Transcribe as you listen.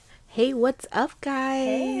Hey, what's up,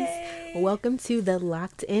 guys? Hey. Welcome to the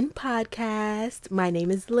Locked In podcast. My name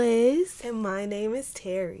is Liz. And my name is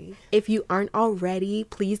Terry. If you aren't already,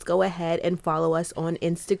 please go ahead and follow us on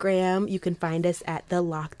Instagram. You can find us at the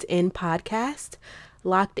Locked In podcast.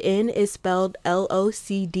 Locked In is spelled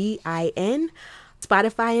LOCDIN.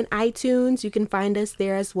 Spotify and iTunes, you can find us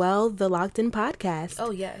there as well, the Locked In podcast.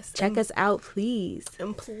 Oh, yes. Check us out, please.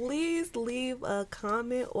 And please leave a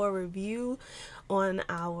comment or review on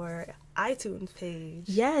our iTunes page.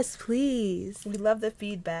 Yes, please. We love the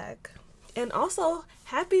feedback. And also,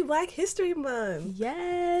 happy Black History Month.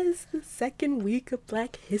 Yes, the second week of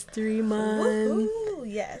Black History Month. Woohoo,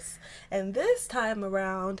 yes. And this time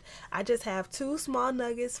around, I just have two small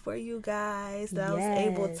nuggets for you guys that I was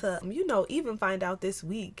able to, even find out this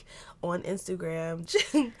week on Instagram.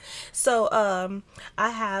 So, I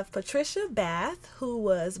have Patricia Bath, who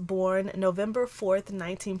was born November 4th,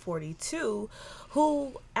 1942,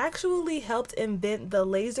 who actually helped invent the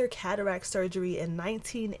laser cataract surgery in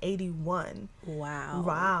 1981.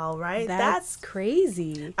 Wow, right? That's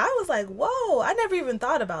crazy. I was like, whoa, I never even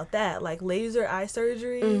thought about that. Like laser eye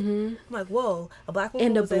surgery. I'm like, whoa, a Black woman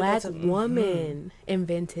And a was able Black to woman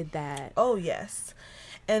invented that. Oh, yes.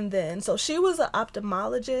 And then, so she was an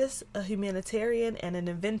ophthalmologist, a humanitarian, and an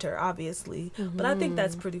inventor, obviously. But I think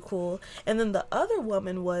that's pretty cool. And then the other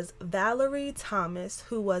woman was Valerie Thomas,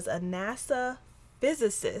 who was a NASA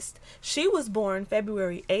physicist. She was born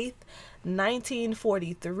February 8th,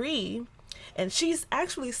 1943. And she's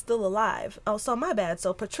actually still alive. Oh, so my bad.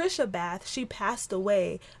 So Patricia Bath, she passed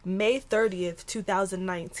away May 30th,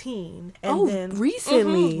 2019. And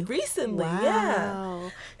recently. Recently,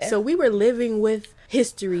 Wow. yeah. So we were living with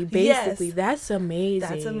history, basically. Yes. That's amazing.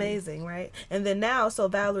 That's amazing, right? And then now, so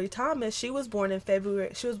Valerie Thomas, she was born February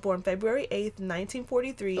 8th,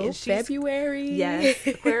 1943. Oh, and she's, February. Yes,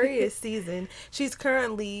 Aquarius season. She's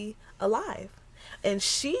currently alive. And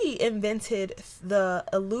she invented the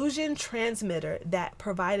illusion transmitter that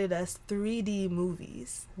provided us 3D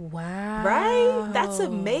movies. Wow. Right? That's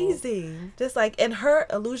amazing. Just like, and her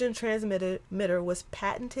illusion transmitter was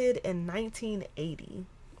patented in 1980.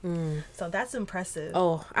 So that's impressive.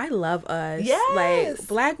 Oh, I love us. Yes. Like,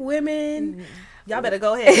 Black women. Y'all better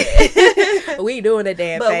go ahead. We doing a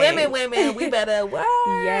damn But thing. women, we better work.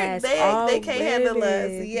 Yes, They can't handle us.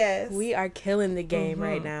 women. Yes. We are killing the game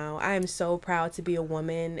right now. I am so proud to be a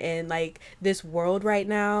woman in like this world right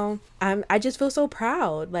now. I just feel so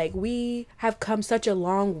proud. Like we have come such a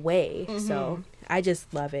long way. So I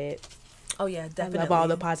just love it. Oh yeah, definitely. I love all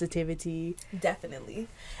the positivity. Definitely.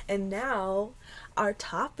 And now our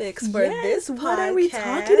topics for this podcast. What are we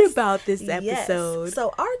talking about this episode? Yes.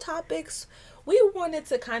 So our topics, we wanted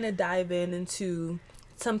to kind of dive into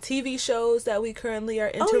some TV shows that we currently are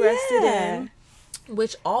interested in,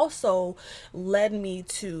 which also led me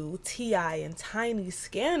to T.I. and Tiny's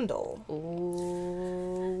scandal.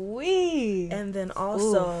 Ooh, And then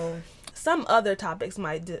also some other topics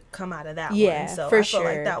might come out of that Yeah, one. So for I feel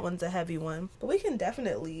like sure. that one's a heavy one. But we can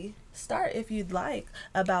definitely start, if you'd like,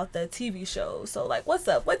 about the TV shows. So like, what's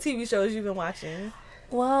up? What TV shows you been watching?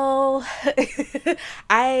 Well,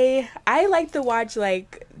 I like to watch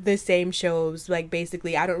like the same shows. Like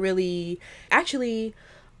basically, I don't really actually.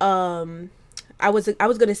 I was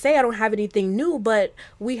gonna say I don't have anything new, but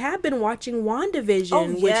we have been watching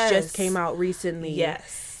WandaVision, which just came out recently.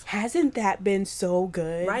 Yes. Hasn't that been so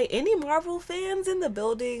good? Right. Any Marvel fans in the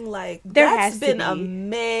building? Like, There that's has to been be.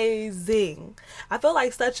 amazing. I feel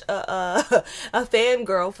like such a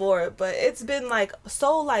fangirl for it, but it's been like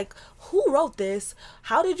so like, who wrote this?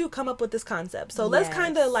 How did you come up with this concept? So let's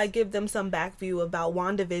kind of like give them some back view about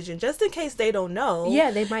WandaVision, just in case they don't know.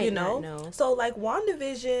 Yeah, they might not know. So like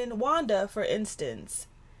WandaVision, Wanda, for instance,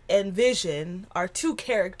 and Vision are two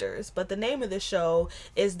characters, but the name of the show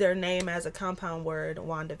is their name as a compound word,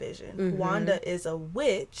 WandaVision. Wanda is a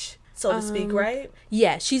witch, so to speak, right?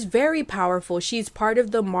 Yeah, she's very powerful. She's part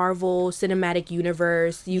of the Marvel Cinematic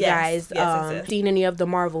Universe. You guys seen any of the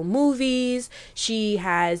Marvel movies? She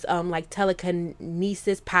has like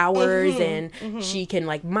telekinesis powers and she can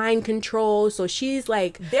like mind control. So she's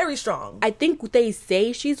like very strong. I think they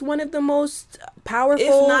say she's one of the most powerful,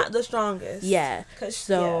 if not the strongest. Yeah.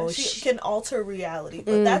 So she can alter reality,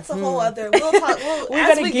 but that's a whole other. We'll talk.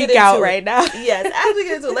 We're gonna geek out right now. Yes, as we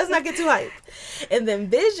get into it, let's not get too hype. And then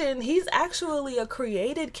Vision, he's actually a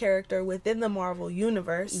created character within the Marvel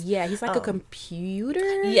universe. Yeah, he's like a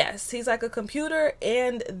computer. Yes, he's like a computer,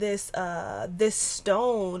 and this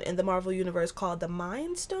stone in the Marvel universe called the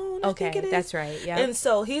Mind Stone. I think it is. That's right. Yeah. And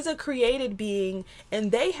so he's a created being,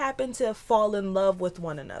 and they happen to fall in love with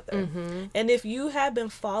one another. Mm-hmm. And if you have been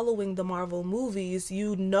following the Marvel movies,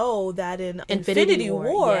 you know that in Infinity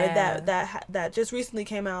War that just recently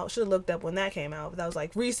came out. Should have looked up when that came out. But that was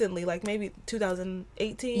like recently, like maybe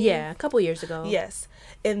 2018. Yeah, a couple years ago. Yes.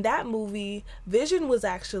 In that movie, Vision was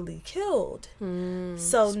actually killed.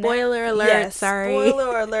 So spoiler alert. Yes, sorry.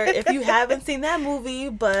 Spoiler alert. If you haven't seen that movie,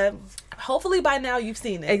 but hopefully by now you've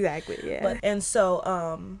seen it. Exactly. Yeah. And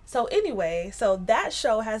so anyway, so that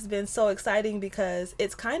show has been so exciting because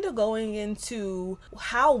it's kind of going into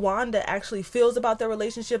how Wanda actually feels about their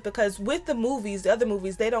relationship, because with the movies, the other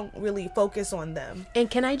movies, they don't really focus on them. And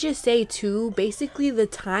can I just say too, basically the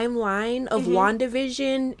timeline of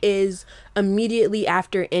WandaVision is immediately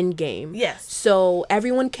after Endgame. Yes. So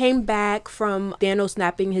everyone came back from Thanos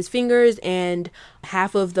snapping his fingers and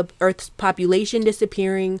half of the Earth's population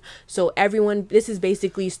disappearing. So this is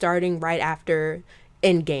basically starting right after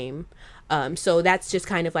Endgame. So that's just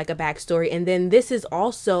kind of like a backstory. And then this is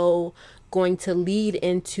also going to lead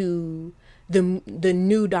into the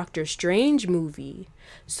new Doctor Strange movie.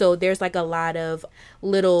 So there's like a lot of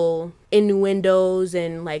little innuendos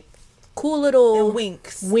and like cool little and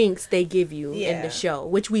winks they give you in the show,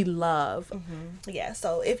 which we love. Yeah,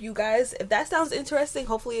 so if that sounds interesting,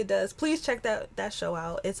 hopefully it does, please check that show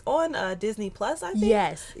out. It's on Disney Plus, I think.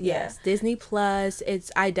 Yes, Disney Plus.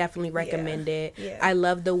 I definitely recommend it. I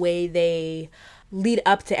love the way they lead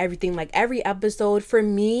up to everything, like every episode. For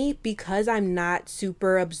me, because I'm not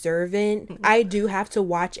super observant, I do have to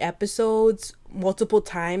watch episodes multiple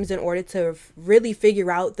times in order to really figure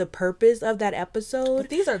out the purpose of that episode. But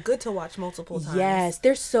these are good to watch multiple times. Yes,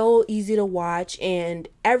 they're so easy to watch, and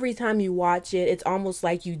every time you watch it, it's almost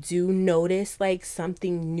like you do notice like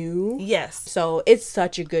something new. Yes. So it's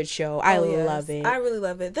such a good show. I love it. I really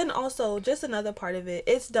love it. Then also, just another part of it,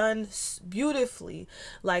 it's done beautifully.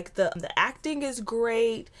 Like the acting is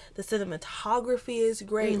great, the cinematography is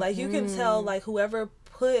great. Like you can tell like whoever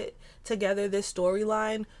put together this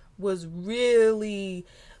storyline was really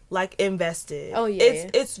like invested.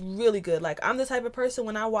 It's really good. Like I'm the type of person,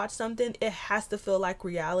 when I watch something, it has to feel like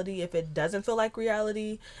reality. If it doesn't feel like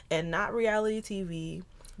reality and not reality TV,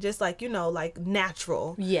 just like, like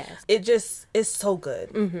natural, it just is so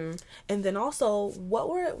good. And then also,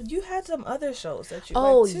 you had some other shows that you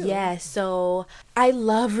liked too. So I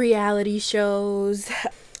love reality shows.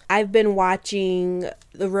 I've been watching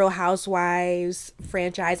the Real Housewives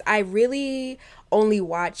franchise. I really only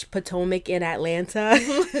watch Potomac in Atlanta.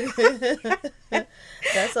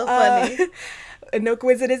 That's so funny. No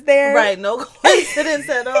coincidence there. Right, no coincidence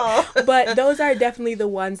at all. But those are definitely the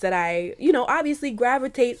ones that I, obviously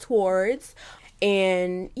gravitate towards.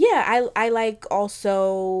 And I like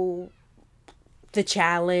also The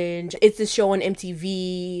Challenge. It's a show on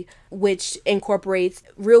MTV which incorporates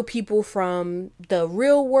real people from the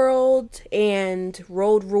real world and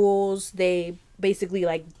Road Rules. They basically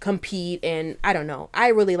like compete, and I don't know. I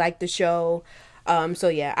really like the show. So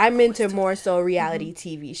yeah, I'm into more so reality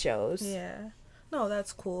TV shows. Yeah. No,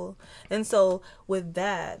 that's cool. And so with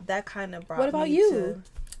that kind of brought me What about you?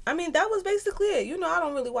 I mean, that was basically it. I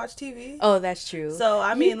don't really watch TV. Oh, that's true. So,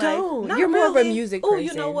 I mean, you're more of a music person. Oh,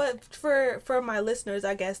 you know what? For my listeners,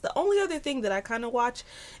 I guess the only other thing that I kind of watch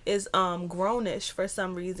is Grownish for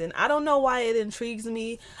some reason. I don't know why it intrigues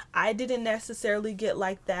me. I didn't necessarily get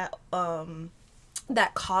like that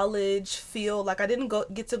that college feel. Like I didn't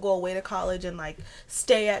get to go away to college and like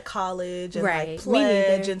stay at college and like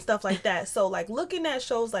pledge and stuff like that. So like looking at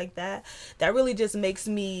shows like that really just makes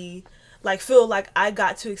me like feel like I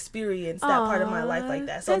got to experience that part of my life like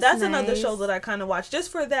that. So that's another show that I kind of watch just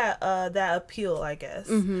for that appeal, I guess.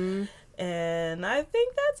 And I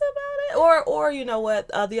think that's about it. Or you know what?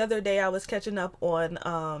 The other day I was catching up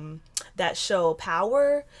on that show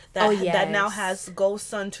Power that now has Ghost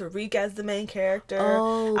son Tariq as the main character.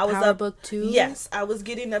 Power Book 2? Yes, I was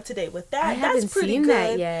getting up to date with that. I haven't seen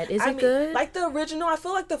that yet. Is it good? Like the original, I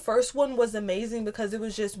feel like the first one was amazing because it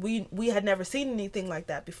was just we had never seen anything like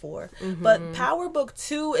that before. But Power Book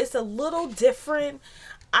 2 is a little different.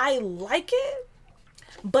 I like it,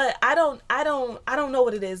 but I don't know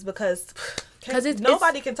what it is because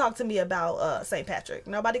nobody can talk to me about St. Patrick.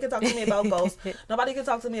 Nobody can talk to me about Ghost. Nobody can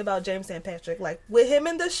talk to me about James St. Patrick. Like with him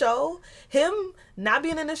in the show, him not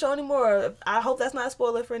being in the show anymore, I hope that's not a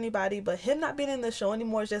spoiler for anybody, but him not being in the show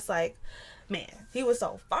anymore is just like, man, he was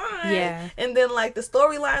so fine. Yeah. And then like the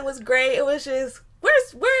storyline was great. It was just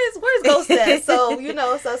where's Ghost at? So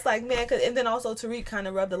so it's like, man, and then also Tariq kind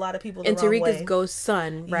of rubbed a lot of people the wrong way. And Tariq is Ghost's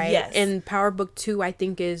son, right? Yes. And Power Book 2, I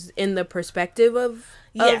think, is in the perspective of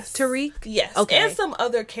Yes. Tariq? Yes. Okay. And some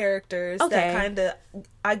other characters that kind of,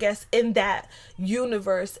 I guess, in that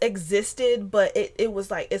universe existed, but it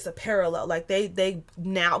was like, it's a parallel. Like, they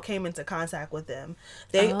now came into contact with them.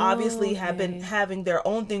 They obviously have been having their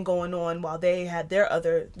own thing going on while they had their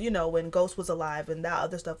other, when Ghost was alive and that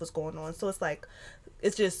other stuff was going on. So it's like,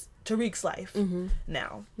 it's just Tariq's life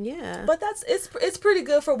now. Yeah. But it's pretty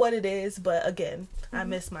good for what it is. But again, I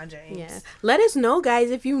miss my James. Yeah. Let us know,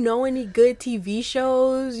 guys, if you know any good TV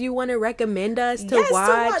shows you want to recommend us to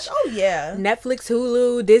watch. Oh yeah. Netflix,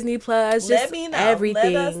 Hulu, Disney Plus, just let me know.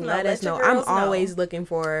 everything. Let us know. I'm always looking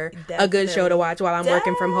for a good show to watch while I'm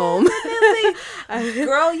working from home.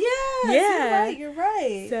 Girl, yeah. You're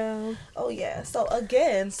right. So, oh yeah.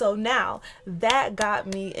 So now that got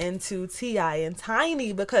me into T.I. and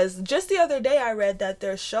Tiny, because just the other day I read that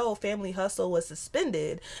their show Family Hustle was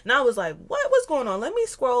suspended, and I was like, what's going on? Let me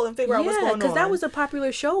scroll and figure out what's going on. because that was a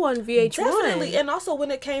popular show on VH1. Definitely. And also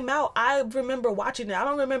when it came out, I remember watching it. I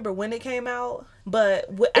don't remember when it came out, but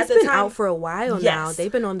it's been out for a while now.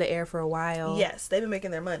 They've been on the air for a while. Yes, they've been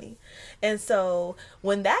making their money. And so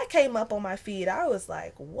when that came up on my feed, I was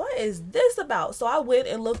like, what is this about? So I went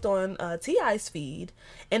and looked on T.I.'s feed,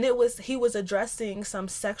 and he was addressing some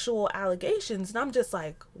sexual allegations, and I'm just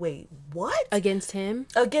like, wait, what? Against him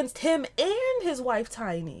and his wife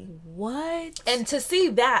Tiny. What? And to see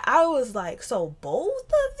that, I was like, so both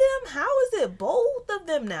of them? How is it both of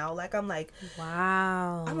them now? Like, I'm like,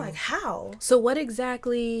 wow. I'm like, how? So what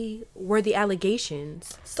exactly were the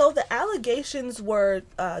allegations? So the allegations were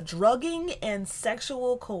drugging and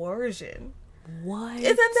sexual coercion. What?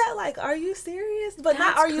 Isn't that like, are you serious? But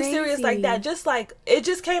not are you serious like that. Just like, it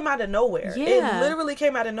just came out of nowhere. Yeah. It literally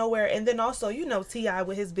came out of nowhere. And then also, T.I.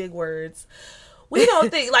 with his big words. We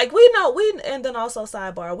don't think, like, and then also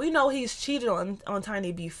sidebar, we know he's cheated on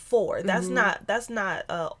Tiny before. That's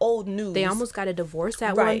not old news. They almost got a divorce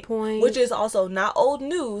at one point. Which is also not old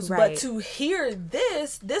news. Right. But to hear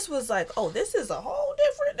this was like, oh, this is a whole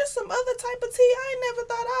different, this some other type of tea I never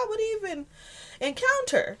thought I would even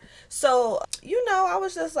encounter. So, I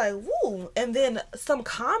was just like, woo. And then some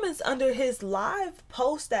comments under his live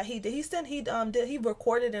post that he did. He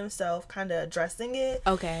recorded himself kind of addressing it.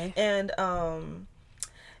 Okay. And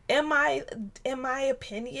in my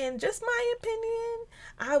opinion, just my opinion,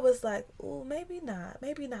 I was like, ooh, maybe not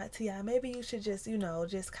T.I. Maybe you should just,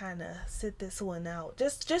 just kind of sit this one out,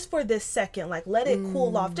 just for this second, like let it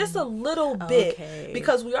cool off just a little bit,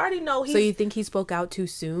 because we already know So you think he spoke out too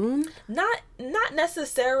soon? Not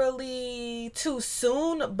necessarily too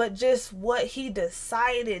soon, but just what he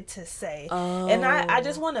decided to say. And I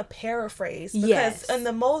just want to paraphrase, because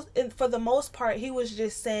for the most part, he was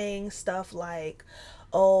just saying stuff like,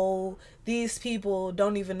 oh, these people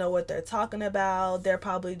don't even know what they're talking about. They're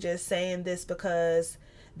probably just saying this because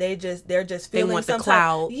they're just feeling they want the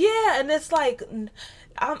clout. Yeah, and it's like,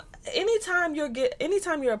 anytime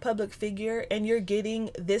you're a public figure and you're getting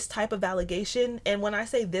this type of allegation, and when I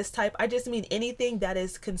say this type, I just mean anything that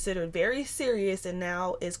is considered very serious and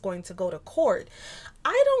now is going to go to court.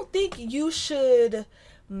 I don't think you should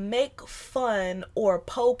make fun or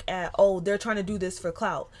poke at, oh, they're trying to do this for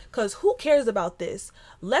clout, because who cares about this?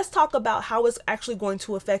 Let's talk about how it's actually going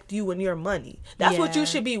to affect you and your money. That's what you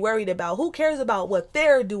should be worried about. Who cares about what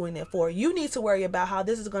they're doing it for? You need to worry about how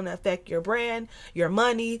this is going to affect your brand, your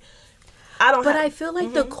money. I feel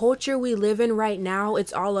like the culture we live in right now,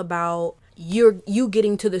 it's all about you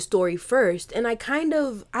getting to the story first, and I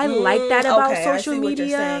like that about social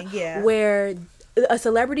media, where a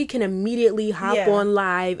celebrity can immediately hop on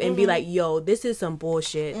live and be like, yo, this is some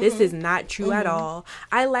bullshit. This is not true at all.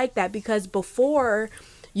 I like that, because before,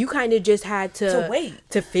 you kind of just had to wait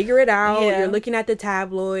to figure it out. You're looking at the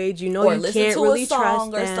tabloids, you can't really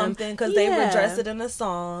trust them or something because they were dressed in a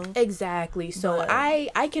song. Exactly. So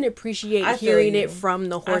I can appreciate hearing it from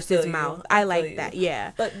the horse's mouth. I like that.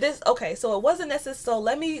 Yeah. But so it wasn't necessarily, so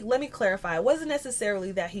let me clarify. It wasn't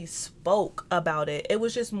necessarily that he spoke about it. It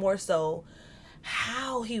was just more so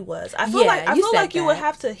how he was. I feel like you would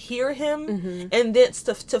have to hear him and then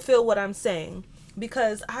to feel what I'm saying,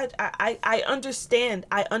 because I understand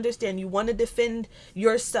you want to defend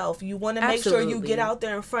yourself, you want to make sure you get out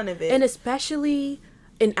there in front of it, and especially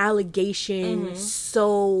an allegation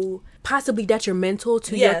so possibly detrimental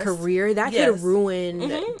to your career that could ruin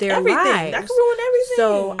their lives. That could ruin everything.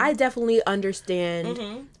 So I definitely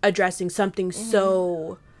understand addressing something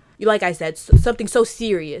so, like I said, something so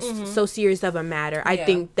serious, so serious of a matter. I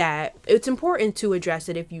think that it's important to address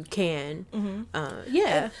it if you can.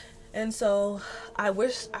 And so I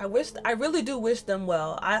really do wish them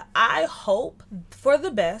well. I hope for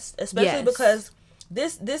the best, especially because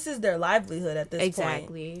this is their livelihood at this point.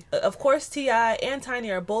 Exactly. Of course, T.I. and Tiny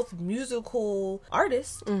are both musical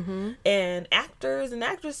artists and actors and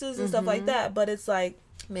actresses and stuff like that. But it's like,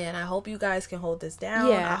 man, I hope you guys can hold this down.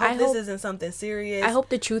 Yeah, I hope this isn't something serious. I hope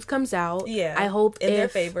the truth comes out. Yeah. I hope in their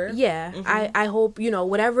favor. Yeah. I hope,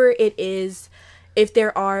 whatever it is, if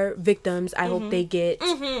there are victims, I hope they get,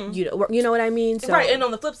 you know what I mean? So, right. And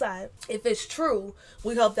on the flip side, if it's true,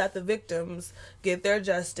 we hope that the victims get their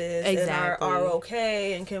justice and are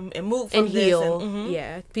okay and can move from and this. Heal. And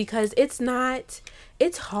Yeah. Because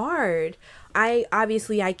it's hard.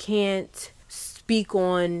 I can't speak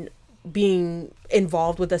on being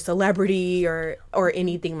involved with a celebrity or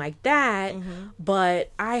anything like that.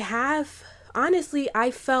 But I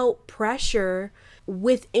felt pressure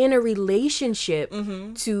within a relationship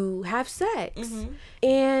to have sex.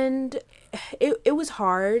 And it was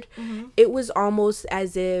hard. It was almost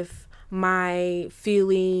as if my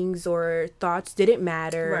feelings or thoughts didn't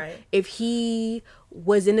matter. Right. If he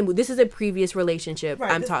was in the mood. This is a previous relationship.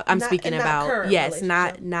 Right. I'm speaking about. Yes,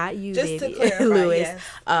 not you, just baby. To clarify, Lewis.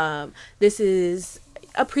 Yes. This is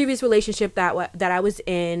a previous relationship that I was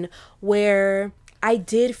in where I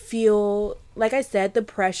did feel, like I said, the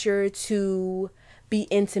pressure to be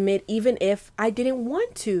intimate even if I didn't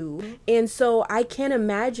want to. And so I can't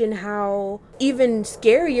imagine how even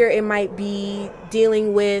scarier it might be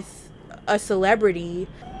dealing with a celebrity.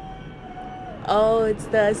 Oh, it's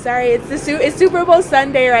Super Bowl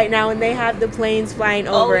Sunday right now, and they have the planes flying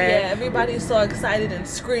over. Oh yeah, everybody's so excited and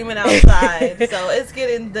screaming outside. So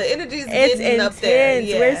the energy's getting up there.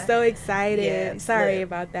 Yeah. We're so excited. Yeah, Sorry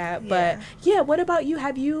about that, but yeah. What about you?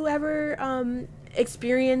 Have you ever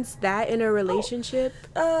experienced that in a relationship,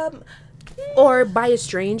 or by a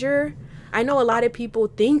stranger? I know a lot of people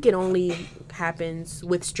think it only happens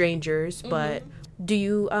with strangers, but. Do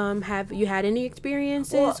you have you had any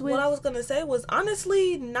experiences with? What I was gonna say was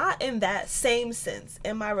honestly not in that same sense.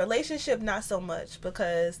 In my relationship, not so much,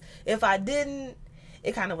 because if I didn't,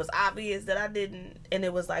 it kind of was obvious that I didn't, and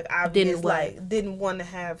it was like obvious didn't want to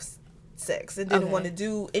have sex and didn't want to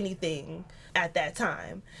do anything at that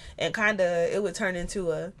time, and kind of it would turn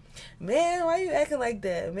into a, man, why you acting like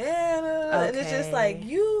that, man? And it's just like,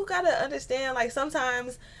 you gotta understand, like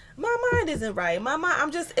sometimes my mind isn't right.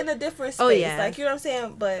 I'm just in a different space. Oh, yeah. Like, you know what I'm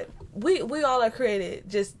saying? But we all are created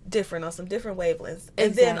just different on some different wavelengths. And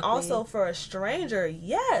Exactly. then also for a stranger,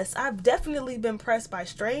 yes, I've definitely been pressed by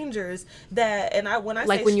strangers that, and when I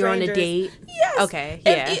like say when you're strangers, on a date. yes, Okay,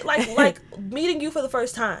 yeah. and like meeting you for the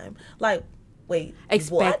first time, like, wait,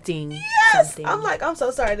 expecting what? Yes, something. I'm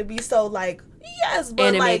so sorry to be so like, yes,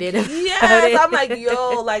 but animated. like, yes, I'm like,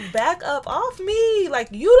 yo, like, back up off me, like,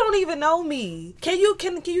 you don't even know me. Can you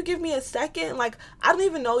give me a second? Like, I don't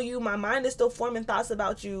even know you. My mind is still forming thoughts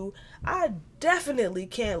about you. I definitely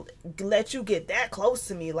can't let you get that close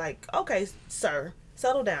to me. Like, okay, sir,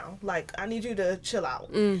 settle down. Like, I need you to chill out.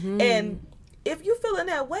 And if you feeling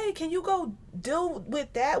that way, can you go deal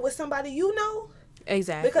with that with somebody you know?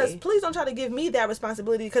 Exactly. Because please don't try to give me that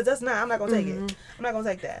responsibility, because I'm not gonna take it. I'm not gonna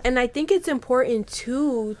take that. And I think it's important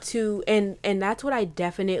too and that's what I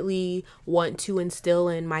definitely want to instill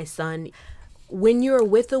in my son. When you're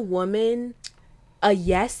with a woman, a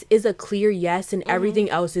yes is a clear yes, and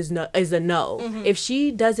everything else is a no. If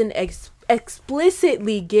she doesn't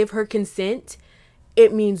explicitly give her consent,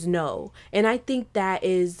 it means no. And I think that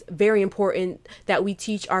is very important that we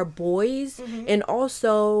teach our boys. And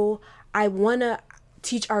also I want to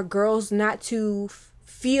teach our girls not to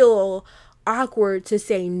feel awkward to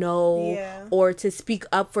say no or to speak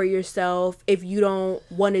up for yourself if you don't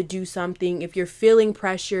want to do something, if you're feeling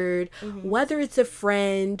pressured, whether it's a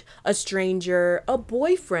friend, a stranger, a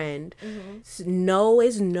boyfriend. No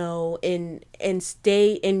is no, and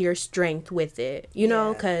stay in your strength with it, you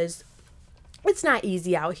know, because it's not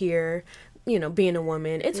easy out here, you know, being a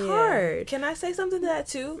woman. It's hard. Can I say something to that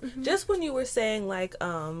too? Just when you were saying like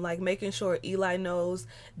making sure Eli knows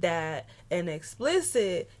that an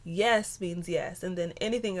explicit yes means yes and then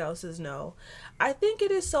anything else is no. I think it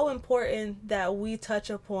is so important that we touch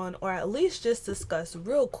upon, or at least just discuss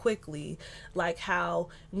real quickly, like how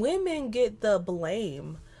women get the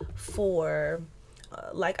blame for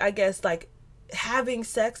I guess having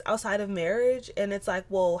sex outside of marriage. And it's like,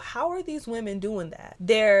 well, how are these women doing that?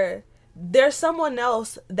 There's someone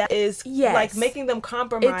else that is like making them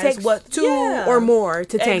compromise. It takes two or more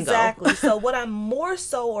to tango. Exactly. So what I'm more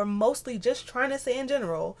so or mostly just trying to say in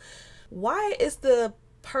general, why is the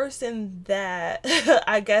person that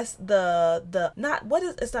I guess the not what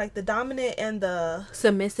is it's like the dominant and the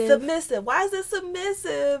submissive, why is the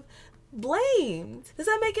submissive blamed. Does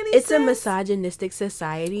that make any sense? It's a misogynistic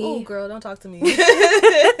society. Oh, girl, don't talk to me.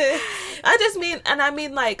 I just mean,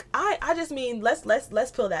 like, I just mean, let's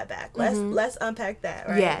peel that back. Let's unpack that,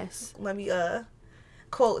 right? Yes. Let me,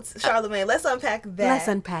 quotes Charlamagne. Let's unpack that. Let's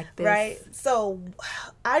unpack this. Right? So,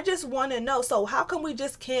 I just want to know, so how come we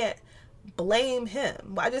just can't blame him?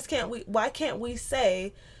 Why can't we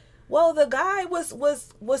say, well, the guy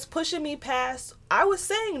was pushing me past. I was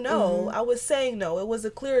saying no. I was saying no. It was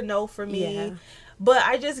a clear no for me. Yeah. But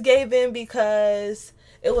I just gave in because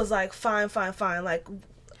it was like, fine. Like,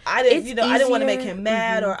 I didn't, I didn't want to make him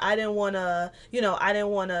mad, or I didn't want to, I didn't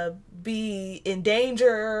want to be in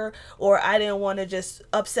danger, or I didn't want to just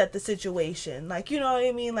upset the situation. Like, you know what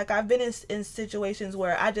I mean? Like, I've been in situations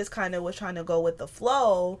where I just kind of was trying to go with the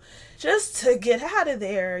flow just to get out of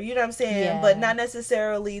there. You know what I'm saying? Yeah. But not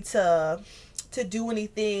necessarily to do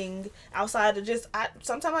anything outside of just,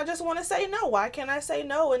 sometimes I just want to say no. Why can't I say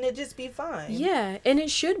no and it just be fine? Yeah, and it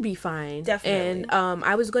should be fine. Definitely. And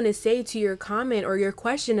I was going to say to your comment or your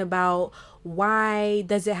question about why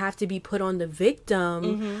does it have to be put on the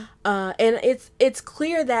victim? And it's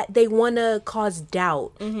clear that they want to cause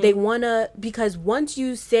doubt. They want to, because once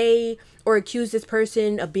you say or accuse this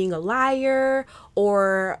person of being a liar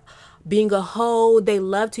or being a hoe, they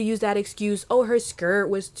love to use that excuse. Oh, her skirt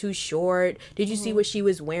was too short. Did you see what she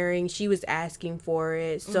was wearing? She was asking for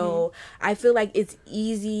it. So I feel like it's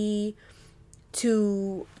easy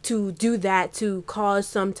to do that, to cause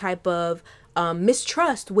some type of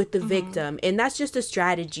mistrust with the victim. And that's just a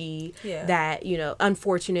strategy that,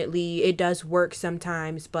 unfortunately it does work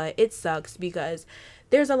sometimes, but it sucks because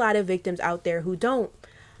there's a lot of victims out there who don't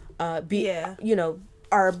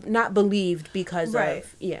are not believed because of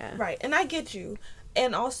right. And I get you.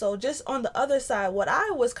 And also, just on the other side, what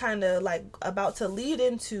I was kind of like about to lead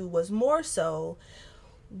into was more so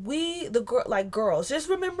girls, just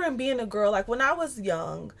remembering being a girl. Like, when I was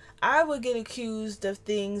young, I would get accused of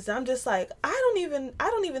things. I'm just like, I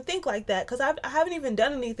don't even think like that, because I haven't even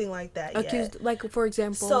done anything like that accused yet. Like, for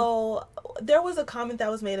example, so there was a comment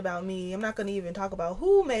that was made about me. I'm not going to even talk about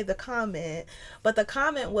who made the comment, but the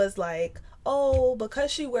comment was like, oh, because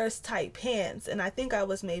she wears tight pants. And I think I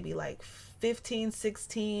was maybe like 15,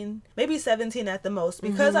 16, maybe 17 at the most.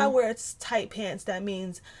 Because I wear tight pants, that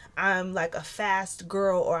means I'm like a fast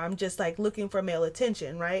girl, or I'm just like looking for male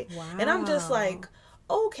attention, right? Wow. And I'm just like,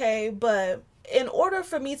 okay, but in order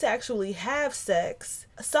for me to actually have sex,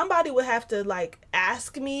 somebody would have to like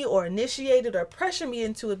ask me or initiate it or pressure me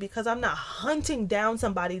into it, because I'm not hunting down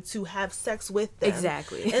somebody to have sex with them.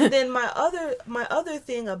 Exactly. And then my other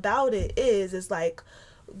thing about it is like,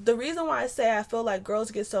 the reason why I say I feel like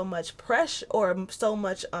girls get so much pressure or so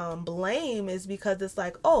much blame is because it's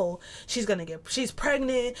like, oh, she's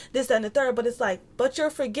pregnant, this, that, and the third. But it's like, but you're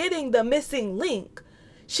forgetting the missing link.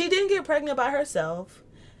 She didn't get pregnant by herself.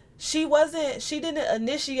 She didn't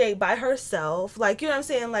initiate by herself. Like, you know what I'm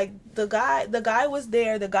saying? Like, the guy was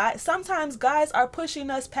there. Sometimes guys are pushing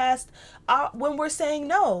us past when we're saying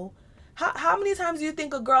no. How many times do you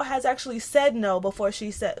think a girl has actually said no before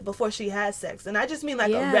she has sex? And I just mean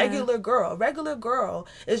like a regular girl. A regular girl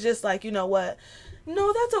is just like, you know what?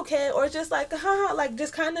 No, that's okay. Or just like, like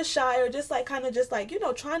just kind of shy, or just like kind of just like,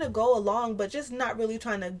 trying to go along, but just not really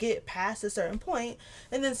trying to get past a certain point.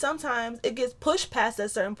 And then sometimes it gets pushed past a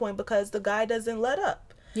certain point because the guy doesn't let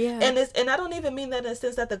up. Yeah. And I don't even mean that in the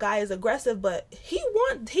sense that the guy is aggressive, but he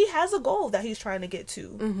has a goal that he's trying to get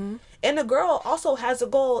to. And the girl also has a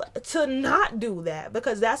goal to not do that,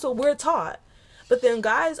 because that's what we're taught. But then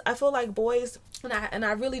guys, I feel like boys, and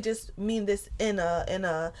I really just mean this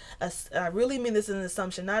I really mean this in an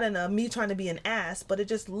assumption, not in a me trying to be an ass, but it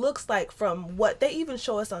just looks like from what they even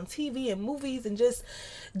show us on TV and movies, and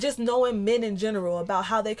just knowing men in general about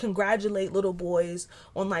how they congratulate little boys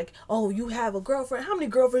on like, oh, you have a girlfriend. How many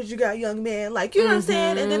girlfriends you got, young man? Like, you know what I'm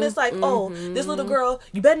saying? And then it's like, oh, this little girl,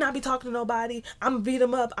 you better not be talking to nobody. I'm gonna beat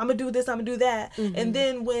him up. I'm gonna do this. I'm gonna do that. And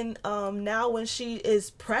then when she is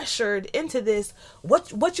pressured into this,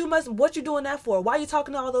 what you doing that for? Why are you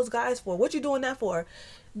talking to all those guys for? What you doing that for?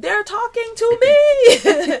 They're talking to me.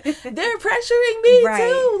 They're pressuring me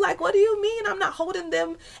too. Like, what do you mean? I'm not holding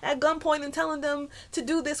them at gunpoint and telling them to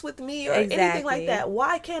do this with me or anything like that.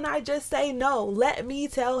 Why can't I just say no? Let me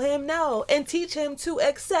tell him no and teach him to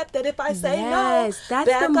accept that if I say no,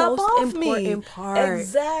 that's the most important part.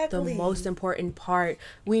 Exactly. The most important part.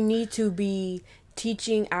 We need to be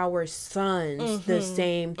teaching our sons the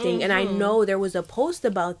same thing. And I know there was a post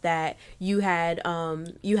about that you had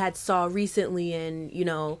saw recently, and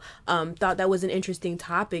thought that was an interesting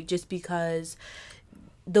topic, just because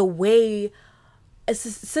the way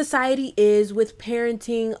society is with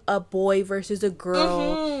parenting a boy versus a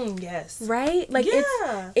girl. Yes. Right? Like,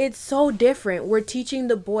 it's so different. We're teaching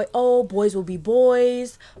the boy, oh, boys will be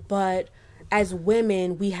boys, but as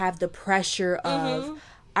women, we have the pressure of,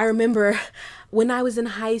 I remember when I was in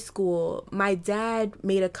high school, my dad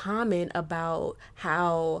made a comment about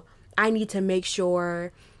how I need to make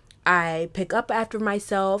sure I pick up after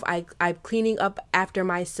myself. I'm cleaning up after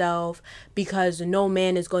myself because no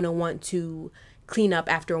man is going to want to clean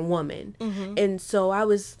up after a woman. And so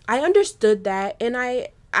I understood that, and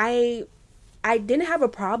I didn't have a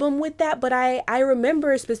problem with that, but I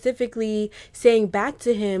remember specifically saying back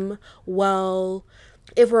to him, well,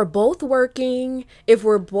 if we're both working, if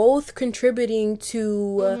we're both contributing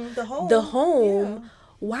to the home,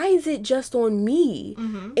 why is it just on me?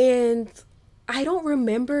 And I don't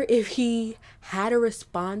remember if he had a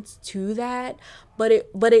response to that, but it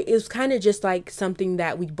was kind of just like something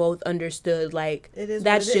that we both understood, like,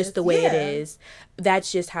 that's just the way it is.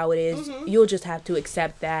 That's just how it is. You'll just have to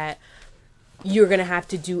accept that you're going to have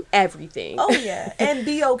to do everything. Oh, yeah. And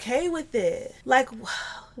be okay with it. Like,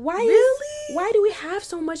 why do we have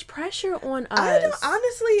so much pressure on us? I don't,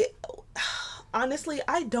 honestly,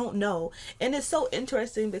 I don't know. And it's so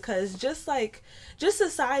interesting because just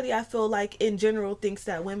society, I feel like in general thinks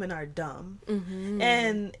that women are dumb.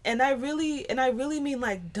 And I really mean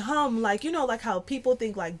like dumb, like, you know, like how people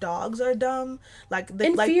think like dogs are dumb, like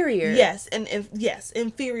inferior. Like, yes, yes,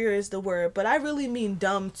 inferior is the word, but I really mean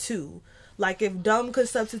dumb too. Like, if dumb could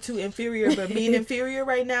substitute inferior but mean inferior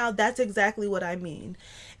right now, that's exactly what I mean.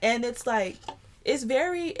 And it's like,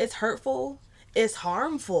 it's hurtful. It's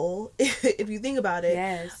harmful if you think about it.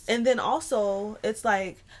 Yes. And then also, it's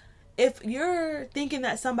like, if you're thinking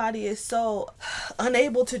that somebody is so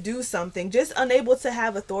unable to do something, just unable to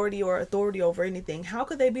have authority over anything, how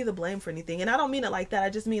could they be the blame for anything? And I don't mean it like that. I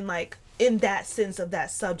just mean like in that sense of that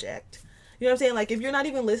subject. You know what I'm saying? Like, if you're not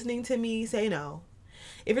even listening to me say no,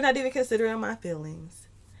 if you're not even considering my feelings,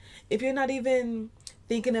 if you're not even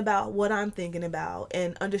thinking about what I'm thinking about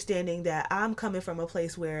and understanding that I'm coming from a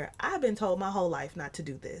place where I've been told my whole life not to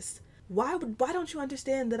do this, why don't you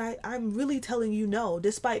understand that I'm really telling you no,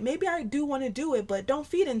 despite maybe I do want to do it, but don't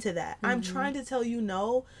feed into that. I'm trying to tell you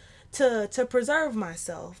no to preserve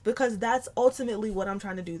myself, because that's ultimately what I'm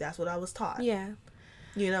trying to do. That's what I was taught. Yeah.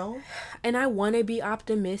 You know? And I want to be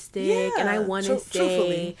optimistic, and I want to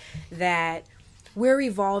say that we're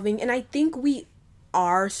evolving, and I think we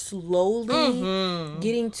are slowly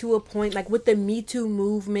getting to a point, like with the Me Too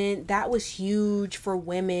movement, that was huge for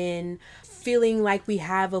women, feeling like we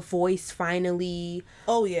have a voice finally.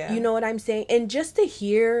 Oh, yeah. You know what I'm saying? And just to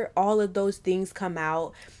hear all of those things come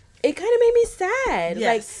out, it kind of made me sad.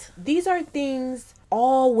 Yes. Like, these are things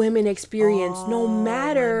all women experience, no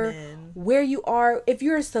matter where you are. If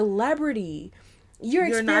you're a celebrity, you're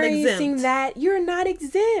experiencing that. You're not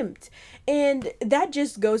exempt. And that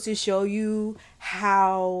just goes to show you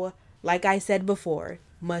how, like I said before,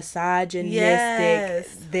 misogynistic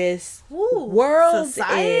this world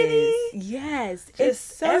society is. Yes, it's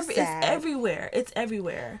so sad. It's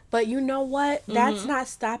everywhere. But you know what? That's not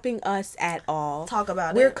stopping us at all. Talk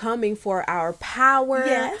about We're coming for our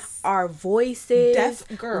power, our voices.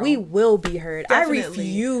 Girl. We will be heard. Definitely. I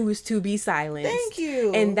refuse to be silenced. Thank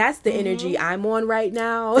you. And that's the energy I'm on right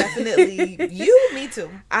now. Definitely. Me too.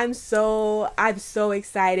 I'm so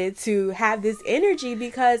excited to have this energy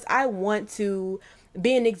because I want to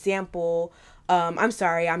be an example. I'm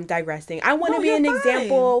sorry, I'm digressing. I want to be an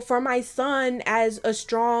example for my son as a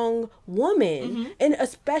strong woman, and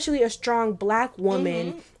especially a strong Black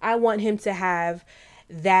woman. I want him to have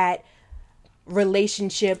that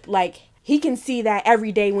relationship, like he can see that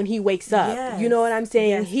every day when he wakes up. Yes. You know what I'm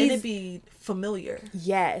saying? Yes. And it be familiar.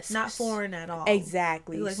 Yes. Not foreign at all.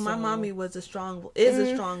 Exactly. Like, my mommy was a strong Black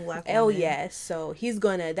woman. Oh, yes. So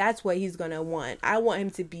that's what he's gonna want. I want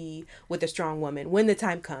him to be with a strong woman when the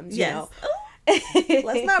time comes, you know.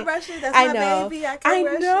 Let's not rush it. That's my baby. I can't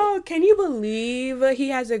rush it. Can you believe he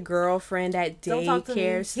has a girlfriend at daycare? Don't talk to me.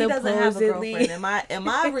 He doesn't have a girlfriend. In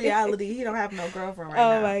my reality, he don't have no girlfriend right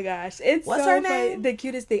now. Oh my gosh. What's her name? The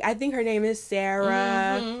cutest thing. I think her name is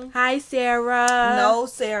Sarah. Hi, Sarah. No,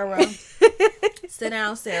 Sarah. Sit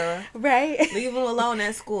down, Sarah. Right. Leave him alone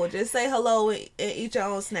at school. Just say hello and eat your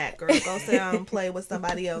own snack, girl. Go sit down and play with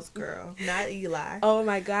somebody else, girl. Not Eli. Oh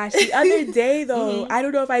my gosh. The other day, though, I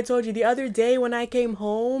don't know if I told you, the other day when I came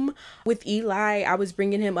home with Eli, I was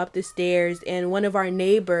bringing him up the stairs, and one of our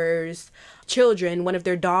neighbors' children, one of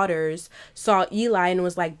their daughters, saw Eli and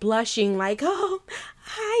was like blushing, like, oh,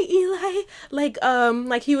 hi, Eli.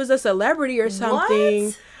 Like he was a celebrity or something.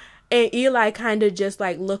 What? And Eli kind of just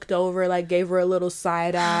like looked over, like gave her a little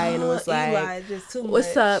side eye and was like, Eli, just too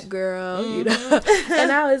what's much. up, girl? You know? And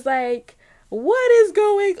I was like, what is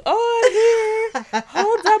going on here?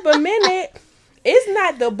 Hold up a minute. It's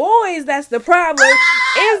not the boys that's the problem.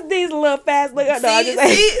 It's these little fast look. See,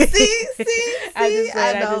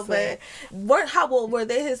 I know, but how old were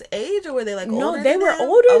they? His age, or were they like older? No, they were him?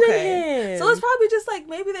 older than him. So it's probably just like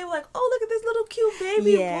maybe they were like, oh, look at this little cute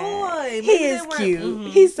baby boy. Maybe he is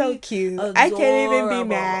cute. He's so cute. Adorable. I can't even be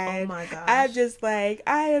mad. Oh my gosh. I'm just like,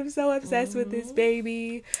 I am so obsessed with this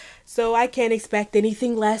baby. So I can't expect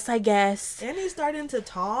anything less, I guess. And he's starting to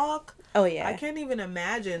talk. Oh yeah. I can't even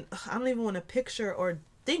imagine. I don't even want to picture or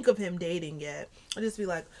think of him dating yet. I'll just be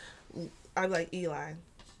like, I'm like, Eli.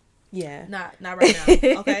 Yeah. Not right now.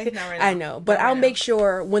 Okay? Not right now. I know. But I'll make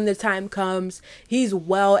sure when the time comes, he's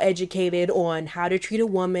well educated on how to treat a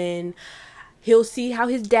woman. He'll see how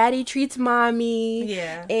his daddy treats mommy.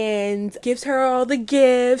 Yeah. And gives her all the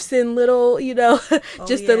gifts and little, a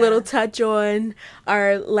little touch on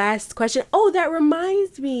our last question. Oh, that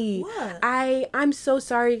reminds me. What? I'm so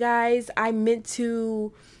sorry, guys. I meant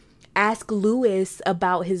to ask Lewis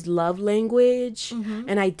about his love language,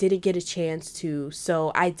 and I didn't get a chance to.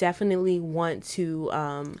 So I definitely want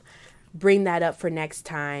to bring that up for next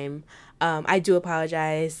time. I do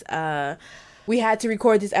apologize. We had to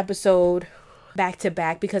record this episode back to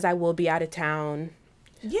back because I will be out of town.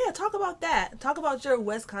 Yeah, talk about that. Talk about your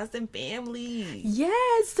Wisconsin family. Yeah,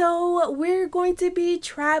 so we're going to be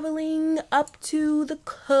traveling up to the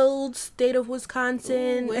cold state of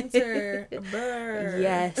Wisconsin. Ooh, winter. Brr.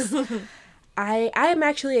 Yes. I am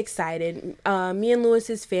actually excited. Me and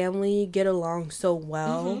Lewis's family get along so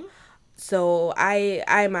well. So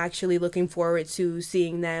I'm actually looking forward to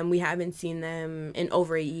seeing them. We haven't seen them in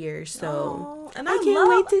over a year, so and I can't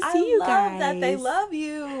wait to see you guys. That they love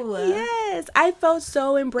you. Yes, I felt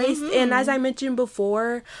so embraced, and as I mentioned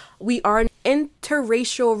before, we are an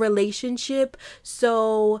interracial relationship,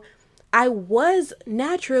 so I was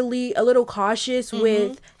naturally a little cautious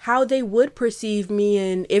with how they would perceive me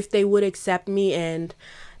and if they would accept me, and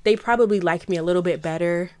they probably like me a little bit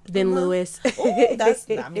better than Lewis. Ooh, that's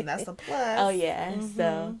a plus. Oh, yeah.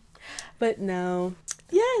 So, but no.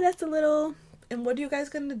 Yeah, that's a little. And what are you guys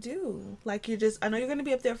going to do? Like, I know you're going to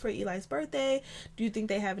be up there for Eli's birthday. Do you think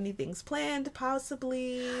they have any things planned,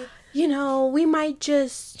 possibly? We might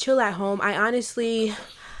just chill at home.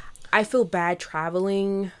 I feel bad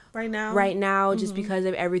traveling right now just because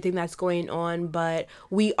of everything that's going on. But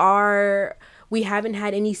we haven't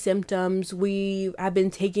had any symptoms. We have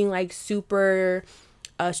been taking like super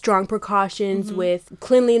strong precautions with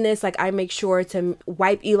cleanliness. Like I make sure to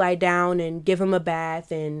wipe Eli down and give him a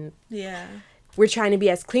bath, and we're trying to be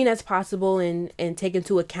as clean as possible and take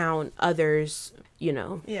into account others.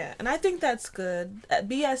 Yeah, and I think that's good.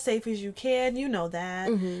 Be as safe as you can. You know that.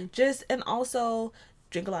 And also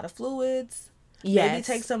drink a lot of fluids. Yes. Maybe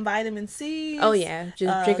take some vitamin C. Oh, yeah.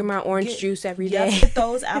 Just drinking my orange juice every day. Get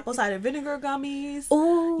those apple cider vinegar gummies.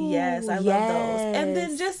 Oh, yes, I love those. And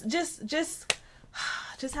then just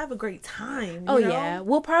have a great time. Yeah.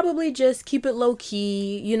 We'll probably just keep it low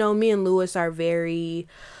key. Me and Lewis are very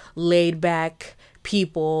laid back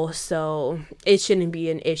people, so it shouldn't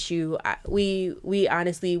be an issue. We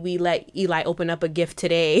honestly let Eli open up a gift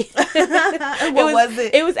today. What was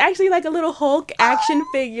it? It was actually like a little Hulk action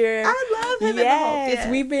figure. I love him. Yes,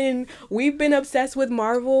 yes. We've been obsessed with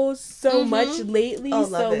Marvel so much lately,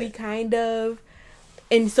 so we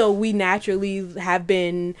we naturally have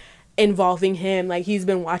been involving him. Like he's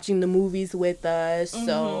been watching the movies with us,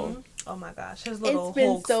 so. Oh my gosh, his little it's been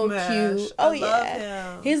Hulk so smash. cute. I love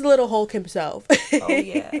him. His little Hulk himself. Oh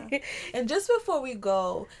yeah. And just before we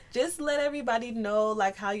go, just let everybody know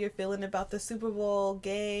like how you're feeling about the Super Bowl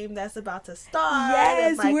game that's about to start.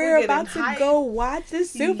 Yes, like, we're about to go watch the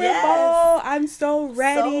Super Bowl. I'm so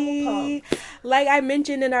ready. So like I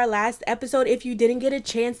mentioned in our last episode, if you didn't get a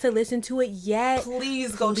chance to listen to it yet,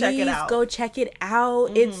 please go check it out. Go check it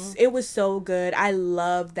out. It was so good. I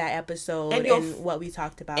loved that episode and what we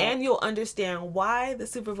talked about. And you'll understand why the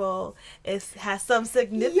Super Bowl has some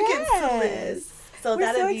significance to this. So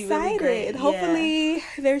that'll be really great. Hopefully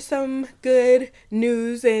there's some good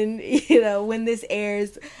news, and when this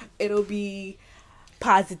airs, it'll be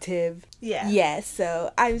positive. Yeah. Yes.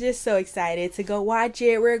 So I'm just so excited to go watch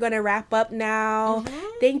it. We're gonna wrap up now.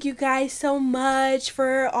 Thank you guys so much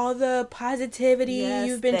for all the positivity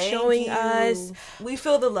you've been showing us. We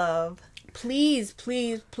feel the love. Please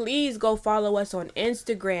go follow us on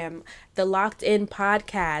Instagram, the Locked In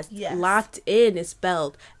Podcast. Yes. Locked In is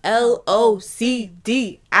spelled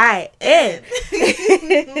LOCDIN.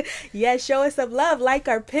 Yes, show us some love. Like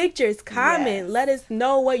our pictures, comment. Let us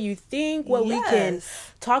know what you think, what we can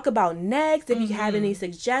talk about next. If you have any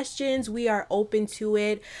suggestions, we are open to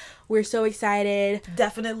it. We're so excited.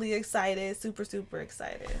 Definitely excited. Super, super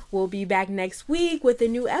excited. We'll be back next week with a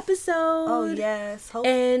new episode. Oh, yes.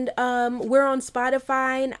 And we're on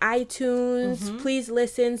Spotify and iTunes. Please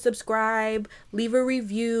listen, subscribe, leave a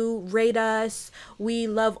review, rate us. We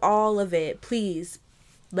love all of it. Please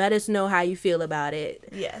let us know how you feel about it.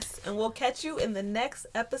 Yes. And we'll catch you in the next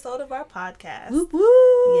episode of our podcast. Woo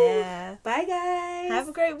woo. Yeah. Bye, guys. Have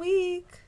a great week.